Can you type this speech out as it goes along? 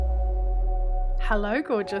Hello,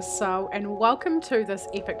 gorgeous soul, and welcome to this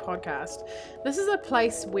epic podcast. This is a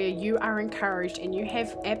place where you are encouraged and you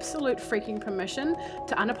have absolute freaking permission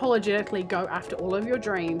to unapologetically go after all of your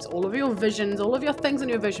dreams, all of your visions, all of your things on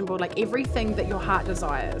your vision board, like everything that your heart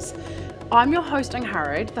desires. I'm your host,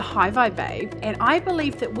 Angharad, the High Vibe Babe, and I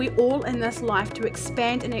believe that we're all in this life to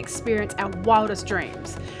expand and experience our wildest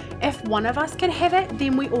dreams. If one of us can have it,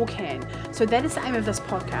 then we all can. So that is the aim of this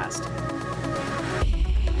podcast.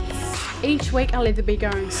 Each week I'll either be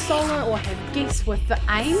going solo or have guests with the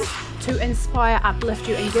aim to inspire, uplift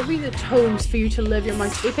you and give you the tools for you to live your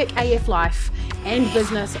most epic AF life and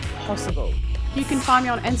business possible. You can find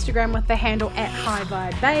me on Instagram with the handle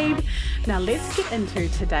 @HighVibeBabe. Now let's get into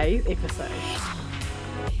today's episode.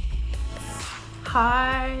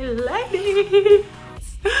 Hi ladies!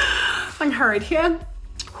 Angharad here.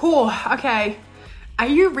 Okay, are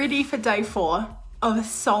you ready for day 4 of the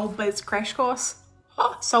Soul Biz crash course?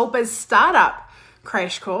 Soul Biz Startup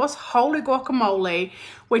crash course. Holy guacamole.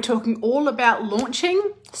 We're talking all about launching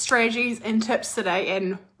strategies and tips today,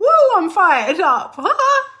 and woo, I'm fired up.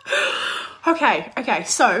 Okay,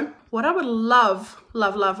 so what I would love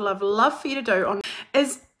for you to do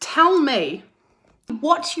is tell me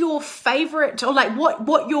what your favorite, or like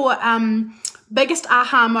what your biggest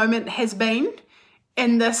aha moment has been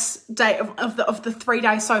in this day of the 3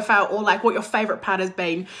 days so far, or like what your favorite part has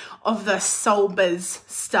been of the Soul Biz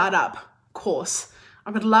Startup course.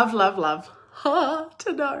 I would love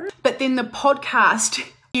to know. But then the podcast,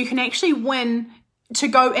 you can actually win to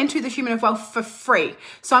go into the Human of Wealth for free.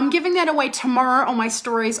 So I'm giving that away tomorrow on my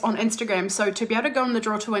stories on Instagram. So to be able to go in the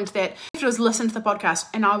draw to win that, you just listen to the podcast,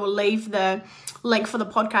 and I will leave the link for the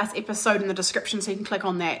podcast episode in the description so you can click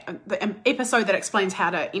on that, the episode that explains how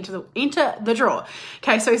to enter the draw.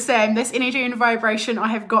 Okay, so Sam, this energy and vibration I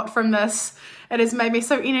have got from this, it has made me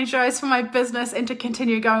so energized for my business and to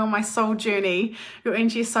continue going on my soul journey. Your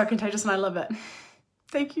energy is so contagious and I love it.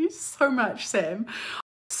 Thank you so much, Sam.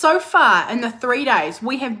 So far in the 3 days,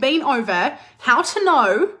 we have been over how to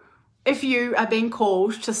know if you are being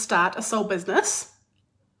called to start a soul business.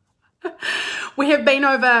 We have been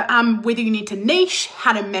over whether you need to niche,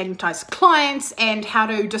 how to magnetize clients, and how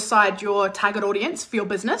to decide your target audience for your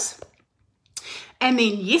business. And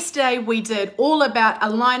then yesterday we did all about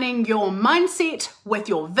aligning your mindset with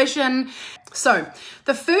your vision. So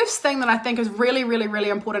the first thing that I think is really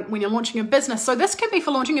important when you're launching a business, so this can be for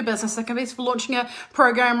launching a business, it can be for launching a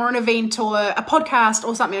program or an event or a podcast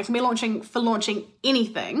or something, it can be for launching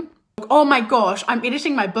anything. Oh my gosh, I'm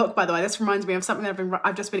editing my book, by the way. This reminds me of something that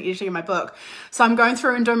I've just been editing in my book. So I'm going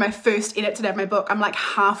through and doing my first edit today of my book. I'm like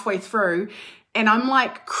halfway through and I'm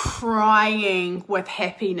like crying with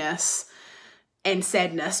happiness and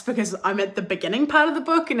sadness because I'm at the beginning part of the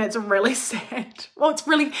book and it's really sad. Well,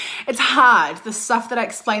 it's hard. The stuff that I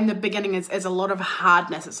explain in the beginning is a lot of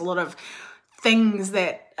hardness. It's a lot of things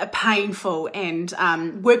that are painful and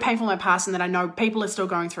were painful in my past and that I know people are still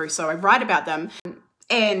going through. So I write about them.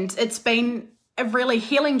 And it's been a really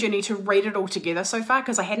healing journey to read it all together so far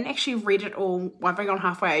because I hadn't actually read it all. I've been gone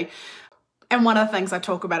halfway. And one of the things I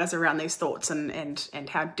talk about is around these thoughts and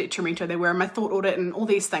how detrimental they were in my thought audit and all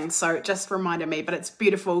these things. So it just reminded me, but it's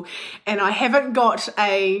beautiful. And I haven't got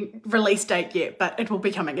a release date yet, but it will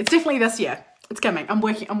be coming. It's definitely this year. It's coming. I'm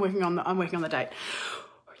working on the date.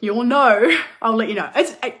 You'll know. I'll let you know.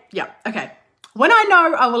 Yeah. Okay. When I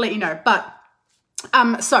know, I will let you know. But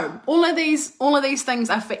so all of these things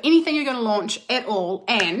are for anything you're going to launch at all.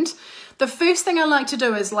 And the first thing I like to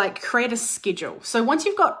do is like create a schedule. So once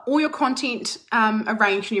you've got all your content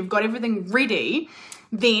arranged and you've got everything ready,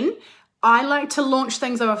 then I like to launch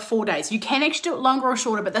things over 4 days. You can actually do it longer or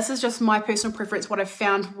shorter, but this is just my personal preference. What I've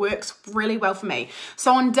found works really well for me.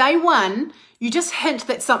 So on day 1, you just hint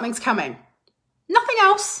that something's coming. Nothing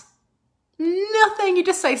else. Nothing, you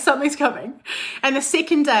just say something's coming. And the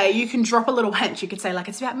second day you can drop a little hint. You could say like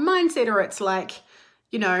it's about mindset, or it's like,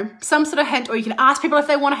 you know, some sort of hint, or you can ask people if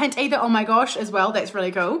they want a hint either. Oh my gosh, as well, that's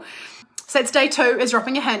really cool. So it's day 2 is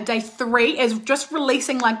dropping a hint. Day 3 is just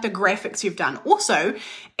releasing like the graphics you've done. Also,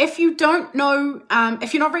 if you don't know,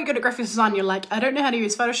 if you're not very good at graphics design, you're like, I don't know how to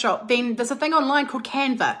use Photoshop, then there's a thing online called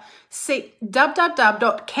Canva.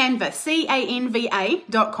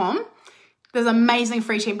 www.canva.com. There's amazing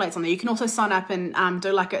free templates on there. You can also sign up and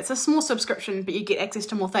do like it's a small subscription, but you get access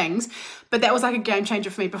to more things. But that was like a game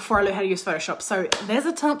changer for me before I learned how to use Photoshop. So there's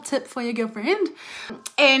a top tip for your girlfriend.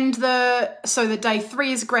 And the day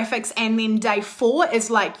 3 is graphics, and then day 4 is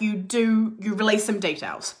like you release some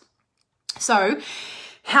details. So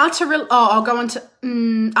I'll go into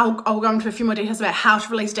I'll go into a few more details about how to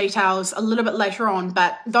release details a little bit later on,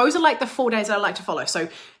 but those are like the 4 days that I like to follow. So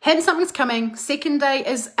hint something's coming, second day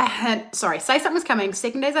is a hint, say something's coming,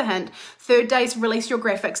 second day is a hint, third day is release your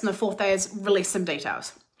graphics, and the fourth day is release some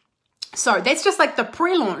details. So that's just like the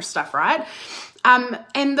pre-launch stuff, right?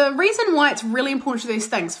 And the reason why it's really important to do these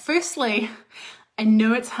things, firstly, I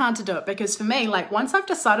know it's hard to do it because for me, like once I've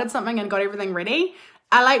decided something and got everything ready,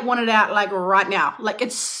 I like want it out like right now. Like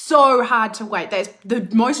it's so hard to wait. That's the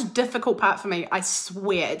most difficult part for me. I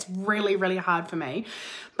swear it's really, really hard for me.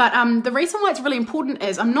 But the reason why it's really important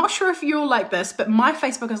is, I'm not sure if you're like this, but my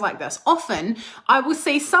Facebook is like this. Often I will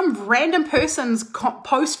see some random person's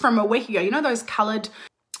post from a week ago. You know those colored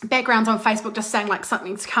backgrounds on Facebook just saying like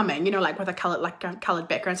something's coming, you know, like with a colored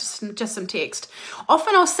background, just some text.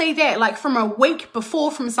 Often I'll see that like from a week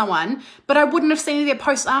before from someone, but I wouldn't have seen any of their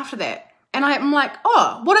posts after that. And I'm like,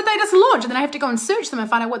 oh, what did they just launch? And then I have to go and search them and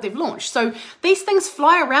find out what they've launched. So these things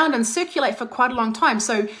fly around and circulate for quite a long time.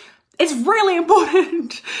 So it's really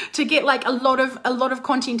important to get like a lot of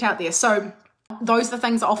content out there. So those are the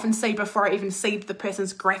things I often see before I even see the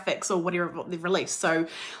person's graphics or whatever they've released. So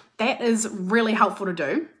that is really helpful to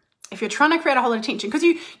do if you're trying to create a whole lot of attention, because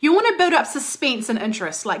you want to build up suspense and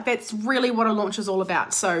interest. Like that's really what a launch is all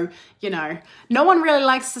about. So, you know, no one really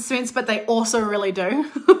likes suspense, but they also really do.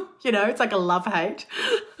 You know, it's like a love-hate.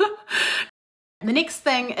 The next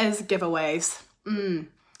thing is giveaways. Who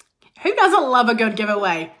doesn't love a good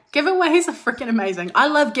giveaway? Giveaways are freaking amazing. I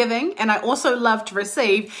love giving and I also love to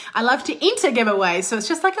receive. I love to enter giveaways. So it's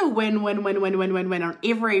just like a win on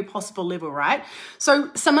every possible level, right?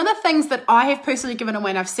 So some of the things that I have personally given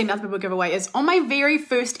away and I've seen other people give away is on my very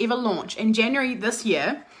first ever launch in January this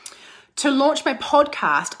year, to launch my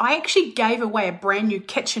podcast, I actually gave away a brand new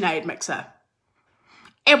KitchenAid mixer.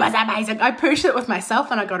 It was amazing. I purchased it with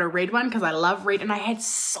myself and I got a red one because I love red, and I had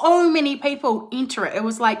so many people enter it. It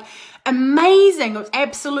was like amazing. It was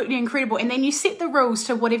absolutely incredible. And then you set the rules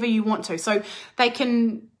to whatever you want to. So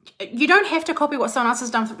you don't have to copy what someone else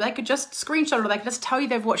has done. They could just screenshot it, or they could just tell you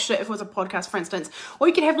they've watched it if it was a podcast, for instance. Or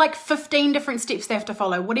you could have like 15 different steps they have to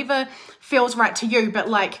follow, whatever feels right to you. But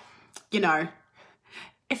like, you know,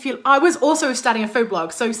 I was also starting a food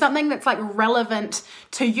blog, so something that's like relevant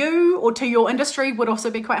to you or to your industry would also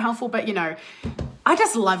be quite helpful. But you know, I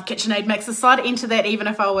just love KitchenAid mixers, so I'd enter that even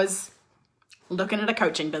if I was looking at a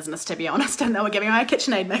coaching business, to be honest, and they were giving away a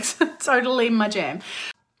KitchenAid mix. Totally my jam.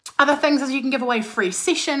 Other things is you can give away free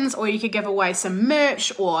sessions, or you could give away some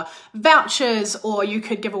merch or vouchers, or you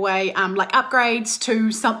could give away like upgrades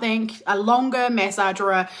to something, a longer massage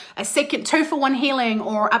or a second 2-for-1 healing,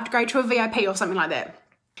 or upgrade to a VIP or something like that.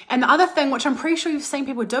 And the other thing, which I'm pretty sure you've seen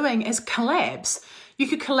people doing, is collabs. You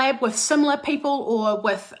could collab with similar people, or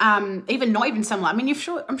with even not even similar. I mean,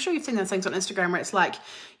 I'm sure you've seen those things on Instagram where it's like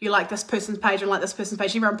you like this person's page and like this person's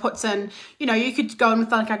page. Everyone puts in, you know, you could go in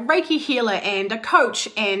with like a Reiki healer and a coach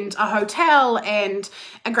and a hotel and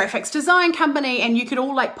a graphics design company, and you could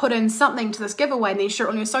all like put in something to this giveaway and then share it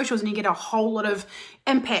on your socials, and you get a whole lot of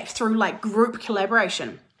impact through like group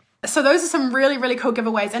collaboration. So those are some really, really cool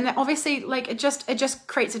giveaways. And obviously, like, it just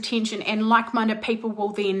creates attention, and like-minded people will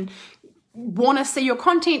then want to see your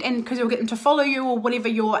content, and because you'll get them to follow you or whatever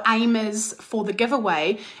your aim is for the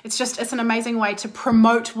giveaway. It's an amazing way to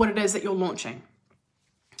promote what it is that you're launching.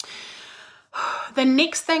 The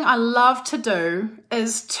next thing I love to do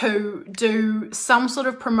is to do some sort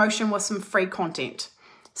of promotion with some free content.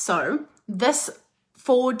 So this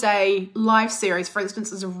 4-day live series, for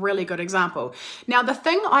instance, is a really good example. Now, the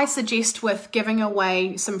thing I suggest with giving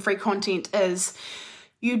away some free content is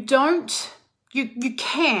you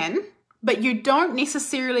can, but you don't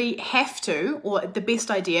necessarily have to, or the best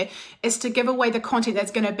idea is to give away the content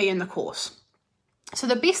that's going to be in the course. So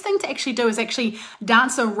the best thing to actually do is actually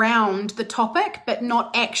dance around the topic, but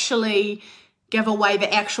not actually give away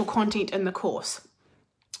the actual content in the course.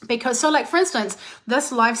 Because, so like, for instance,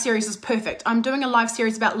 this live series is perfect. I'm doing a live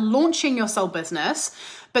series about launching your soul business,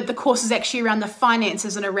 but the course is actually around the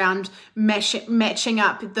finances and around matching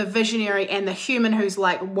up the visionary and the human who's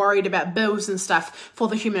like worried about bills and stuff for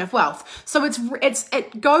the human of wealth. So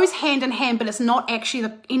it goes hand in hand, but it's not actually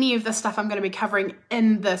any of the stuff I'm going to be covering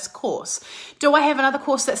in this course. Do I have another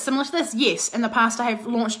course that's similar to this? Yes. In the past, I have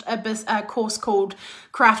launched a course called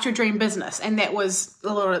Craft Your Dream Business, and that was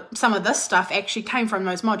some of this stuff actually came from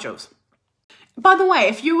those modules. By the way,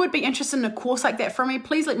 if you would be interested in a course like that from me,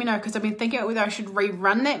 please let me know, because I've been thinking about whether I should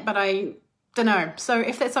rerun that, but I don't know. So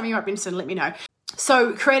if that's something you might be interested in, let me know.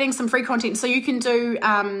 So creating some free content. So you can do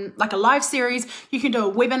like a live series, you can do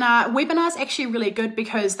a webinar. Webinars actually really good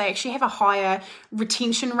because they actually have a higher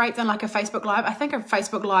retention rate than like a Facebook Live. I think a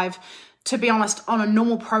Facebook Live to be honest, on a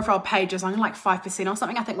normal profile page is only like 5% or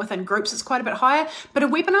something. I think within groups it's quite a bit higher, but a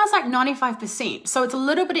webinar is like 95%. So it's a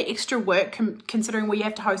little bit of extra work considering where you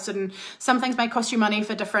have to host it, and some things may cost you money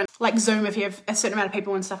for different, like Zoom, if you have a certain amount of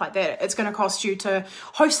people and stuff like that, it's going to cost you to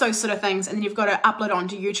host those sort of things, and then you've got to upload it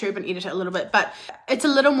onto YouTube and edit it a little bit, but it's a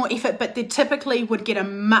little more effort, but they typically would get a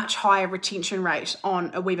much higher retention rate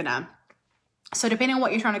on a webinar. So depending on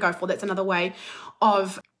what you're trying to go for, that's another way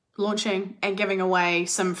of launching and giving away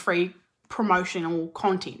some free promotional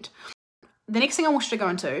content. The next thing I wanted to go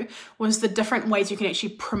into was the different ways you can actually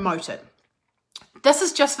promote it. This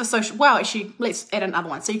is just for social, well, actually, let's add another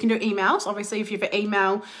one. So you can do emails, obviously, if you have an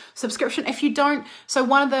email subscription. If you don't, so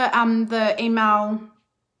one of the email,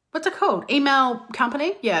 what's it called? Email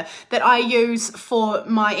company, yeah, that I use for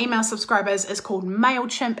my email subscribers is called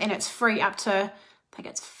MailChimp, and it's free up to, I think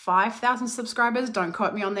it's 5,000 subscribers. Don't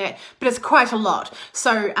quote me on that, but it's quite a lot.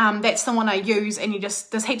 So that's the one I use, and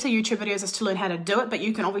there's heaps of YouTube videos as to learn how to do it, but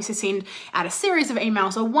you can obviously send out a series of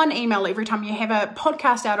emails or one email every time you have a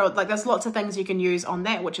podcast out, or like there's lots of things you can use on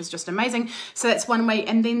that, which is just amazing. So that's one way.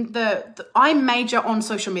 And then I major on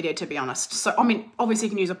social media, to be honest. So, I mean, obviously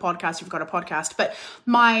you can use a podcast, you've got a podcast, but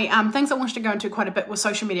my things I wanted to go into quite a bit was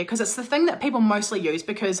social media, because it's the thing that people mostly use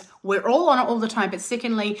because we're all on it all the time, but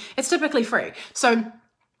secondly, it's typically free. So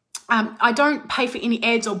I don't pay for any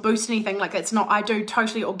ads or boost anything, like it's not, I do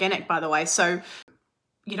totally organic, by the way. So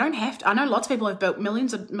you don't have to. I know lots of people have built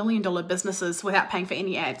 $1 million businesses without paying for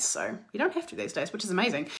any ads. So you don't have to these days, which is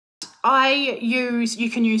amazing. You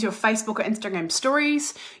can use your Facebook or Instagram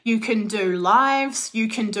stories. You can do lives. You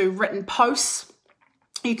can do written posts.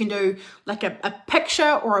 You can do like a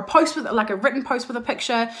picture or a post with like a written post with a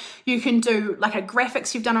picture. You can do like a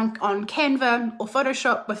graphics you've done on Canva or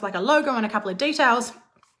Photoshop with like a logo and a couple of details.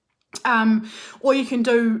 Or you can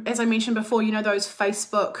do, as I mentioned before, those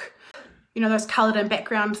Facebook, those colored in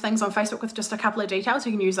background things on Facebook with just a couple of details.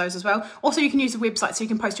 You can use those as well. Also, you can use a website, so you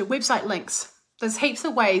can post your website links. There's heaps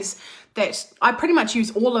of ways that I pretty much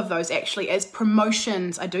use all of those actually as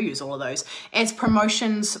promotions. I do use all of those as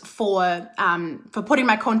promotions for putting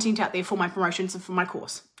my content out there for my promotions and for my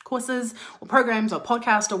courses or programs or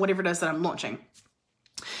podcast or whatever it is that I'm launching.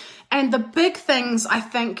 And the big things, I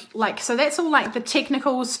think, so that's all like the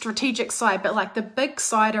technical, strategic side, but like the big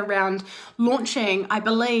side around launching, I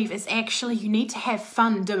believe, is actually you need to have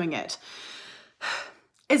fun doing it.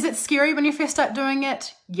 Is it scary when you first start doing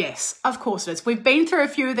it? Yes, of course it is. We've been through a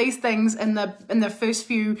few of these things in the first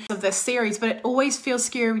few of this series, but it always feels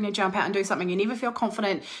scary when you jump out and do something. You never feel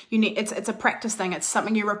confident. It's a practice thing. It's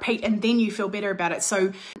something you repeat and then you feel better about it.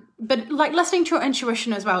 So, but like listening to your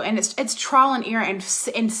intuition as well, and it's trial and error and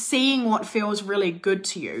seeing what feels really good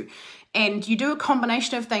to you. And you do a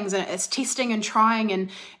combination of things, and it's testing and trying, and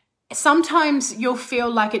sometimes you'll feel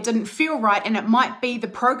like it didn't feel right, and it might be the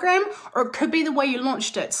program or it could be the way you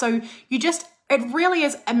launched it. So it really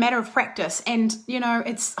is a matter of practice. And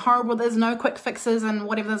it's horrible, there's no quick fixes and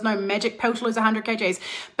whatever, there's no magic pill to lose 100 kgs,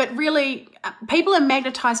 but really people are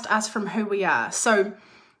magnetized to us from who we are. So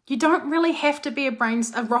you don't really have to be a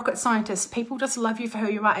rocket scientist. People just love you for who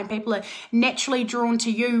you are, and people are naturally drawn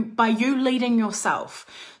to you by you leading yourself.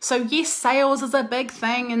 So yes, sales is a big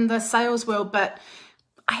thing in the sales world, but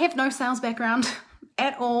I have no sales background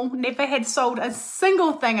at all. Never had sold a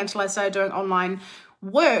single thing until I started doing online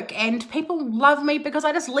work, and people love me because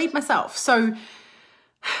I just lead myself. So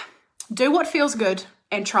do what feels good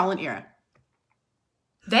and trial and error.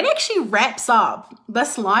 That actually wraps up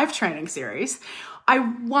this live training series. I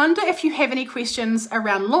wonder if you have any questions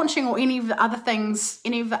around launching or any of the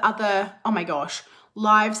other, oh my gosh,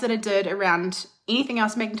 lives that I did around anything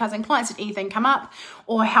else, magnetizing clients. Did anything come up?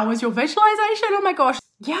 Or how was your visualization? Oh my gosh.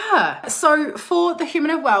 Yeah. So for the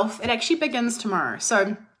Human of Wealth, it actually begins tomorrow.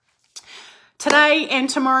 So today and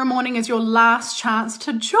tomorrow morning is your last chance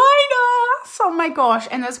to join us. Oh my gosh.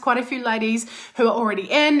 And there's quite a few ladies who are already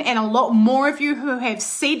in, and a lot more of you who have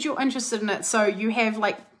said you're interested in it. So you have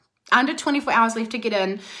like under 24 hours left to get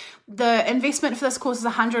in. The investment for this course is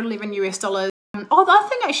 $111 US. The other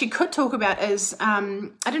thing I actually could talk about is, I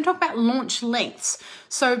didn't talk about launch lengths.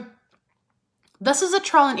 So this is a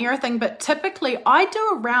trial and error thing, but typically I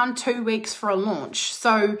do around 2 weeks for a launch.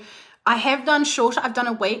 So I have done shorter, I've done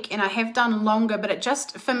a week, and I have done longer, but it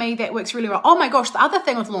just, for me, that works really well. Oh my gosh, the other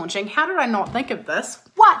thing with launching, how did I not think of this?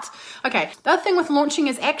 What? Okay, the other thing with launching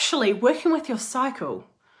is actually working with your cycle.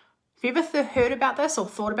 Have you ever heard about this or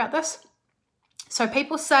thought about this? So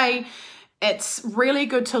people say it's really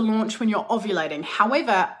good to launch when you're ovulating.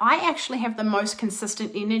 However, I actually have the most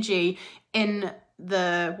consistent energy in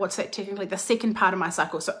the second part of my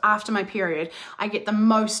cycle. So after my period, I get the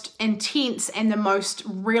most intense and the most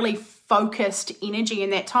really focused energy in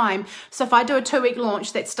that time. So if I do a 2-week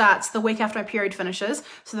launch that starts the week after my period finishes,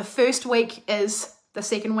 so the first week is the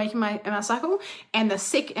second week in my cycle, and the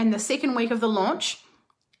second week of the launch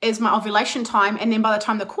is my ovulation time, and then by the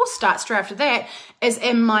time the course starts straight after that is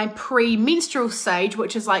in my pre-menstrual stage,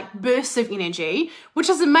 which is like bursts of energy, which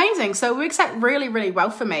is amazing. So it works out really, really well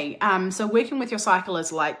for me. So working with your cycle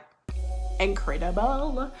is like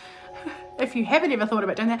incredible. If you haven't ever thought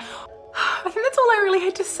about doing that, I think that's all I really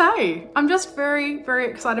had to say. I'm just very, very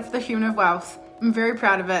excited for the Human of Wealth. I'm very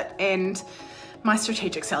proud of it, and my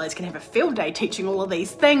strategic sellers can have a field day teaching all of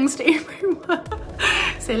these things to everyone.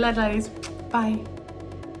 See you later, ladies. Bye.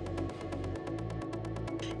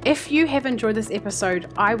 If you have enjoyed this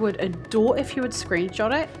episode, I would adore if you would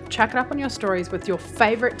screenshot it, chuck it up on your stories with your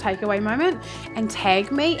favorite takeaway moment, and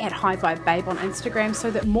tag me at High Vibe Babe on Instagram so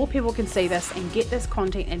that more people can see this and get this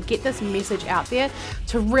content and get this message out there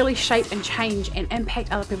to really shape and change and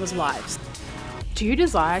impact other people's lives. Do you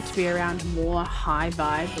desire to be around more high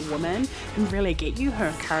vibe women who really get you, who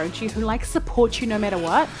encourage you, who like support you no matter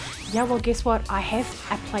what? Yeah, well, guess what? I have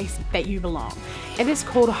a place that you belong. It is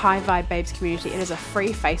called High Vibe Babes Community. It is a free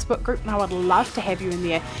Facebook group, and I would love to have you in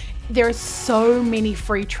there. There are so many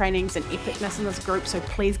free trainings and epicness in this group, so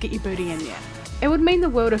please get your booty in there. It would mean the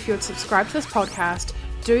world if you would subscribe to this podcast,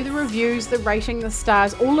 do the reviews, the rating, the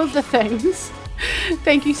stars, all of the things.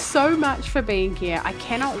 Thank you so much for being here. I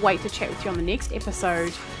cannot wait to chat with you on the next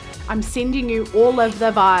episode. I'm sending you all of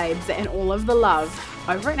the vibes and all of the love.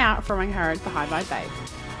 Over and out from Angharad, the High Vibe Babe.